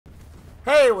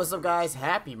Hey, what's up guys?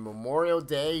 Happy Memorial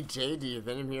Day. JD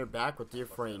Venom here, back with you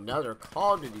for another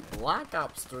Call of Duty Black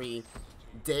Ops 3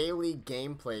 daily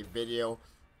gameplay video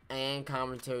and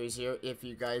commentaries here. If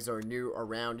you guys are new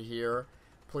around here,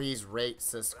 please rate,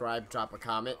 subscribe, drop a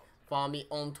comment. Follow me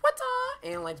on Twitter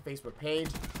and like the Facebook page,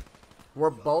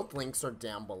 where both links are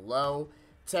down below.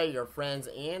 Tell your friends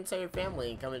and tell your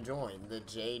family and come and join the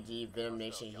JD Venom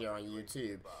Nation here on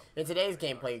YouTube. In today's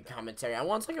gameplay commentary, I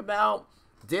want to talk about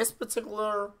this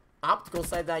particular optical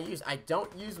sight that I use. I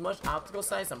don't use much optical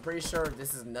sights. I'm pretty sure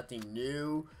this is nothing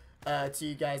new to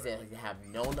you guys that have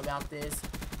known about this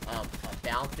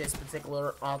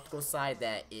particular optical sight,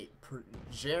 that it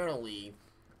generally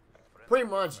pretty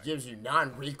much gives you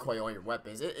non-recoil on your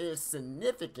weapons. It is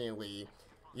significantly,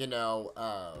 you know,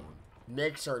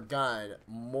 makes your gun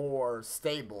more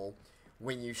stable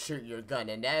when you shoot your gun,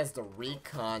 and that is the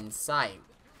Recon sight.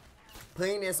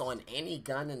 Putting this on any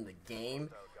gun in the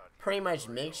game pretty much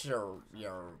makes your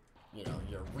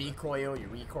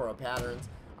recoil patterns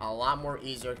a lot more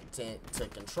easier to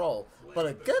control. But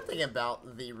a good thing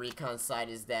about the Recon sight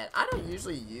is that I don't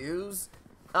usually use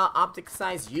optic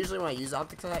sights. Usually when I use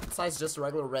optic sights, just a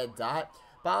regular red dot.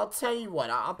 But I'll tell you what,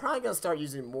 I'm probably gonna start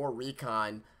using more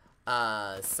Recon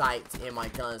sights in my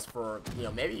guns for,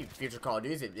 maybe future Call of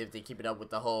Duty if they keep it up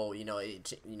with the whole,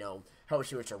 helps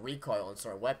you with your recoil on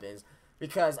certain weapons.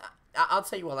 Because I'll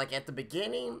tell you what, like at the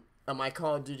beginning of my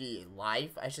Call of Duty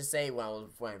life, I should say, when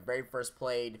I very first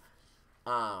played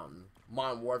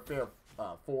Modern Warfare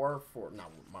 4,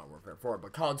 not Modern Warfare 4,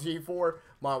 but Call of Duty 4,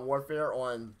 Modern Warfare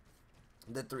on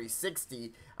the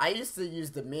 360, I used to use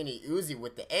the mini Uzi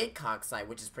with the ACOG sight,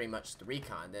 which is pretty much the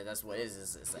Recon. That's what it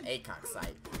is. It's an ACOG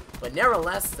sight. But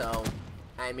nevertheless, though,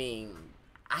 I mean,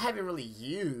 I haven't really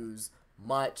used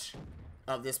much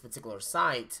of this particular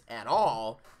sight at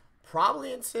all,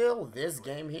 probably until this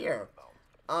game here.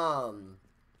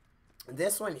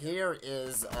 This one here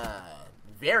is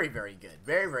very, very good.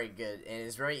 Very, very good, and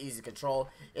it's very easy to control.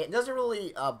 It doesn't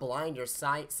really blind your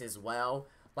sights as well.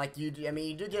 Like you do, I mean,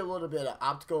 you do get a little bit of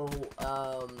optical,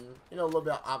 a little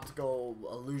bit of optical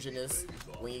illusionist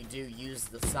when you do use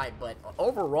the sight. But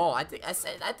overall, I think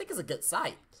it's a good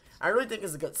sight. I really think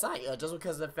it's a good sight, just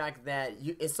because of the fact that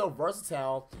it's so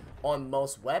versatile on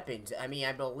most weapons. I mean,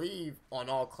 I believe on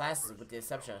all classes, with the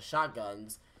exception of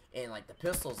shotguns and like the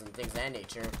pistols and things of that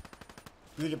nature,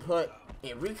 you can put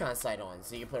a Recon sight on.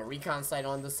 So you can put a Recon sight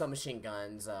on the submachine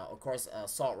guns, of course,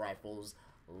 assault rifles,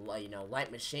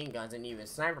 light machine guns, and even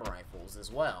sniper rifles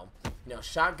as well.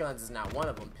 Shotguns is not one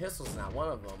of them. Pistols is not one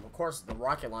of them. Of course, the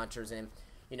rocket launchers and,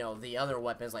 the other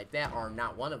weapons like that are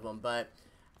not one of them. But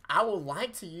I would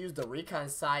like to use the Recon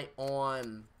sight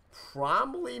on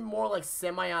probably more like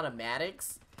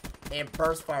semi-automatics and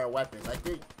burst fire weapons. I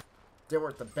think they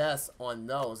work the best on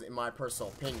those, in my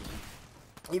personal opinion.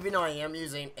 Even though I am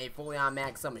using a fully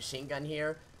automatic submachine gun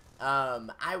here,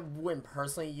 I wouldn't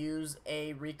personally use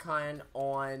a Recon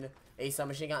on a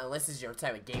submachine gun unless it's your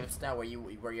type of game style where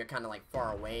you're kind of like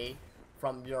far away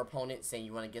from your opponent, saying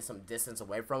you want to get some distance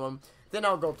away from them. Then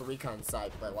I'll go with the Recon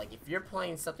sight. But like if you're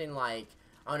playing something like,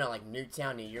 I don't know, like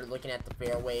Nuketown, and you're looking at the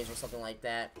fairways or something like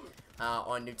that,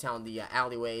 on Nuketown, the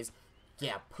alleyways,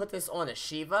 yeah, put this on a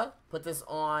Shiva, put this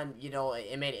on, an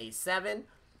M8A7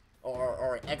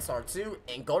 or an XR2,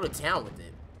 and go to town with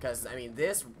it. Because I mean,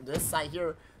 this sight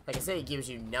here, like I said, it gives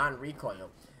you non-recoil.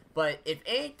 But if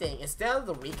anything, instead of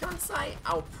the Recon sight,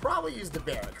 I'll probably use the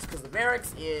Barracks, because the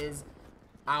Barracks is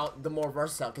the more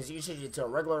versatile, because you can change it to a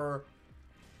regular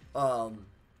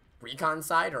Recon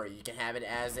sight, or you can have it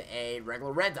as a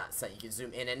regular red dot sight. You can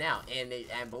zoom in and out, and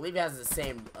I believe it has the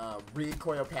same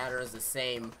recoil patterns, the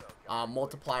same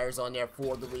multipliers on there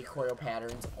for the recoil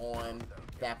patterns on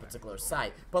that particular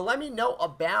sight. But let me know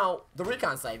about the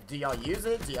Recon sight. Do y'all use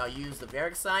it? Do y'all use the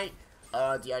Barracks sight? Do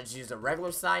y'all just use the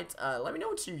regular sight? Let me know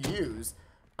what you use.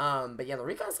 But yeah, the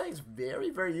Recon sight is very,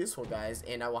 very useful, guys,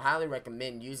 and I will highly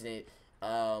recommend using it.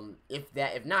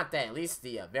 If not that, at least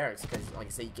the Barracks, because like I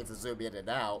said, you get to zoom in and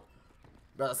out.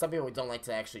 But some people don't like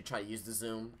to actually try to use the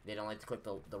zoom. They don't like to click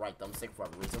the right thumbstick for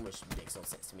whatever reason, which makes no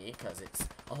sense to me, because it's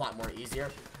a lot more easier.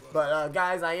 But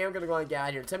guys, I am gonna go and get out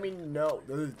of here. Tell me no.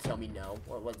 Tell me no.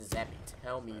 What does that mean?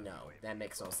 Tell me no. That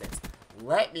makes no sense.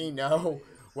 Let me know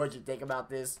what you think about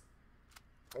this.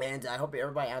 And I hope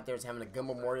everybody out there is having a good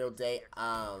Memorial Day.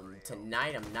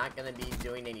 Tonight, I'm not going to be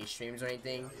doing any streams or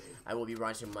anything. I will be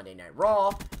watching Monday Night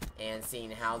Raw and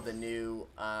seeing how the new,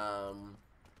 how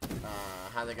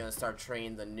they're going to start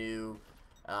training the new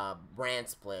brand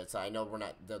splits. I know we're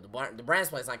not, the brand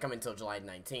split's not coming until July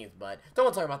 19th, but don't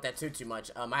want to talk about that too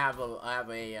much. I have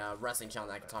a wrestling channel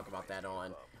that I can talk about that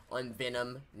on on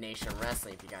Venom Nation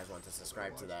Wrestling if you guys want to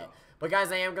subscribe to that. But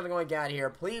guys, I am going to go and get out of here.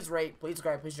 Please rate, please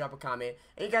subscribe, please drop a comment.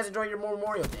 And you guys enjoy your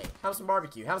Memorial Day. Have some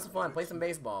barbecue, have some fun, play some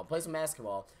baseball, play some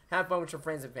basketball. Have fun with your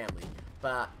friends and family.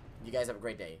 But you guys have a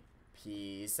great day.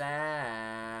 Peace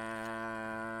out.